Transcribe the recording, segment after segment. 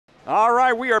All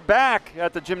right, we are back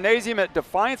at the gymnasium at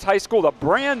Defiance High School, the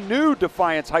brand new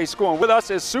Defiance High School. And with us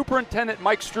is Superintendent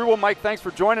Mike Struble. Mike, thanks for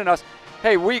joining us.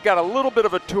 Hey, we got a little bit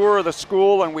of a tour of the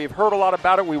school, and we've heard a lot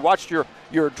about it. We watched your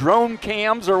drone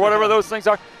cams or whatever those things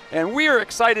are. And we are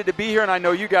excited to be here, and I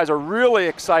know you guys are really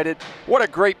excited. What a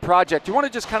great project. You want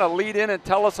to just kind of lead in and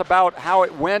tell us about how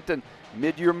it went? And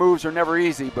mid-year moves are never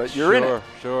easy, but you're in it.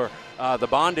 Sure. The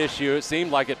bond issue, it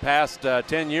seemed like it passed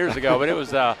 10 years ago, but it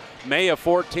was May of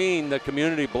 14. The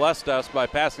community blessed us by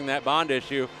passing that bond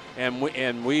issue, and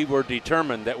we were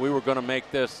determined that we were going to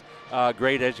make this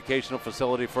great educational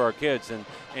facility for our kids.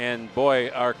 And boy,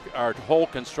 our whole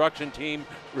construction team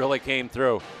really came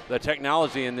through. The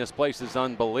technology in this place is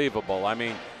unbelievable. I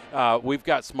mean, we've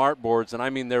got smart boards, and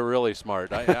I mean they're really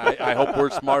smart. I hope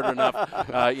we're smart enough,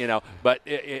 but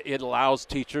it allows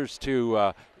teachers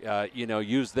to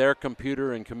use their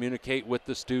computer and communicate with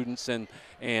the students,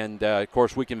 and of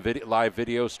course we can live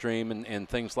video stream and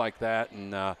things like that.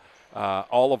 And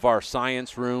all of our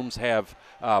science rooms have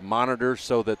monitors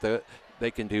so that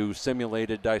they can do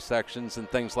simulated dissections and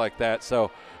things like that.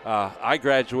 So I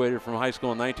graduated from high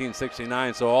school in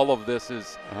 1969, so all of this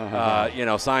is,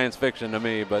 science fiction to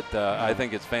me, but I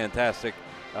think it's fantastic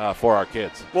for our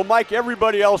kids. Well, Mike,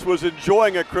 everybody else was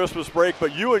enjoying a Christmas break,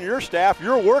 but you and your staff,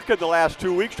 you're working the last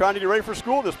 2 weeks trying to get ready for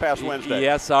school this past Wednesday.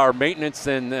 Yes, our maintenance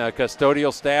and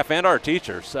custodial staff and our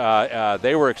teachers,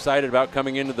 they were excited about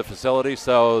coming into the facility,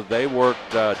 so they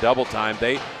worked double time.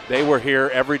 They were here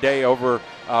every day over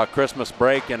Christmas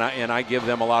break, and I give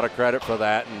them a lot of credit for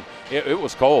that. And it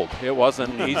was cold. It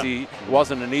wasn't easy. It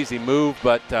wasn't an easy move,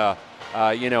 but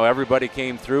everybody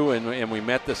came through, and we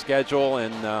met the schedule,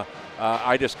 and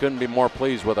I just couldn't be more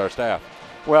pleased with our staff.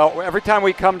 Well, every time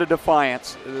we come to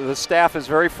Defiance, the staff is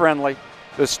very friendly.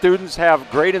 The students have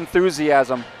great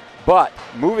enthusiasm, but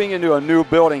moving into a new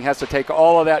building has to take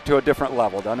all of that to a different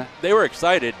level, doesn't it? They were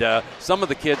excited. Some of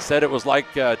the kids said it was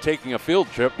like taking a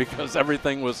field trip because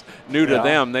everything was new to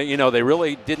them. They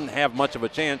really didn't have much of a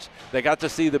chance. They got to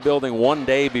see the building one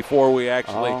day before we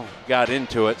actually got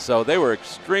into it, so they were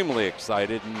extremely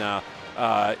excited. And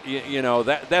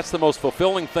that's the most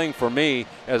fulfilling thing for me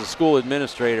as a school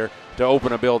administrator, to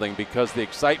open a building, because the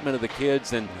excitement of the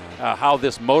kids and how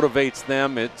this motivates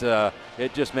them,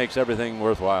 it just makes everything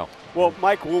worthwhile. Well,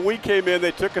 Mike, when we came in,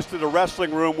 they took us to the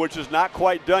wrestling room, which is not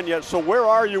quite done yet. So where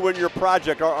are you in your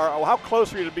project? How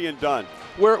close are you to being done?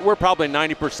 We're probably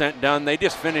 90% done. They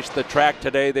just finished the track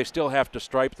today. They still have to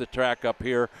stripe the track up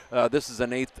here. This is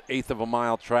an eighth of a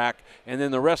mile track. And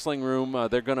then the wrestling room,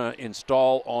 they're going to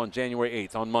install on January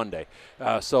 8th, on Monday.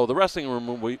 So the wrestling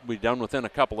room will be done within a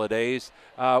couple of days.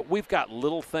 We've got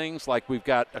little things, like we've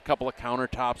got a couple of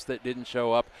countertops that didn't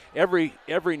show up. Every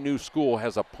new school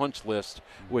has a punch list,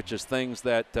 which is things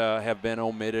that have been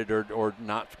omitted or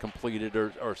not completed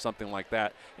or something like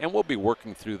that. And we'll be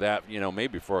working through that,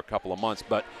 maybe for a couple of months.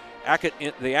 But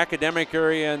the academic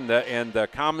area and the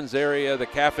commons area, the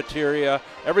cafeteria,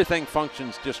 everything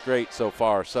functions just great so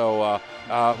far. So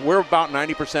we're about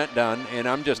 90% done, and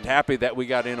I'm just happy that we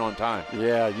got in on time.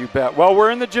 Yeah, you bet. Well,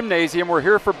 we're in the gymnasium. We're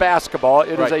here for basketball.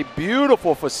 It is a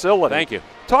beautiful facility. Thank you.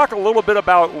 Talk a little bit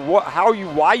about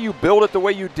why you built it the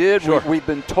way you did. Sure. We've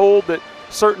been told that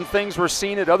certain things were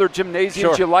seen at other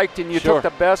gymnasiums you liked, and you took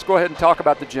the best. Go ahead and talk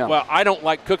about the gym. Well, I don't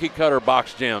like cookie-cutter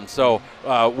box gyms, so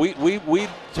we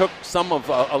took some of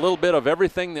a little bit of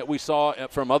everything that we saw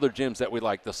from other gyms that we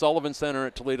liked. The Sullivan Center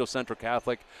at Toledo Central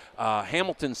Catholic,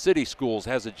 Hamilton City Schools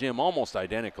has a gym almost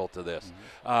identical to this.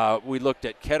 We looked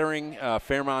at Kettering,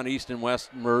 Fairmont East and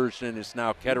West merged, and it's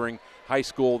now Kettering High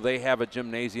School. They have a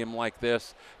gymnasium like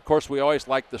this. Of course, we always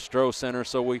liked the Stroh Center,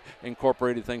 so we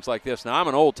incorporated things like this. Now, I'm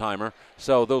an old-timer,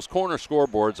 so those corner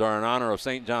scoreboards are in honor of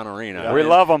St. John Arena. Yeah. We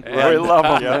love them. We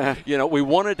love them. We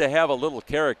wanted to have a little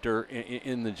character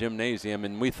in the gymnasium,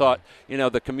 and we thought,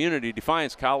 the community,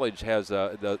 Defiance College has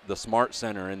the Smart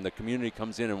Center, and the community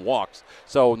comes in and walks.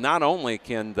 So not only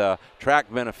can the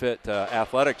track benefit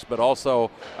athletics, but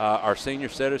also our senior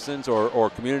citizens or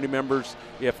community members,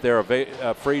 if they're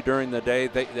free during the day,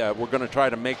 we're going to try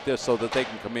to make this so that they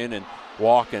can come in and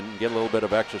walk and get a little bit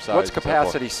of exercise. What's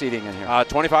capacity seating in here?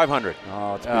 2,500.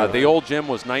 Oh, it's the old gym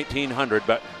was 1,900,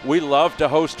 but we love to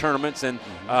host tournaments, and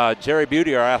Jerry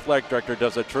Beauty, our athletic director,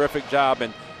 does a terrific job,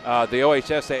 and the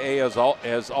OHSAA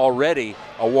has already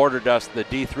awarded us the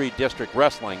D3 District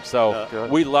Wrestling. So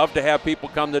we love to have people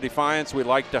come to Defiance. We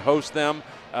like to host them.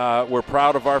 We're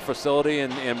proud of our facility,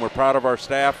 and we're proud of our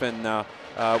staff, and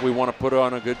we want to put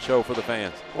on a good show for the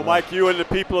fans. Well, Mike, you and the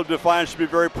people of Defiance should be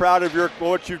very proud of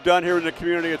what you've done here in the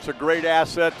community. It's a great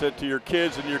asset to your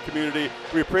kids and your community.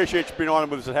 We appreciate you being on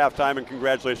with us at halftime, and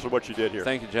congratulations on what you did here.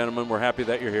 Thank you, gentlemen. We're happy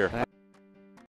that you're here.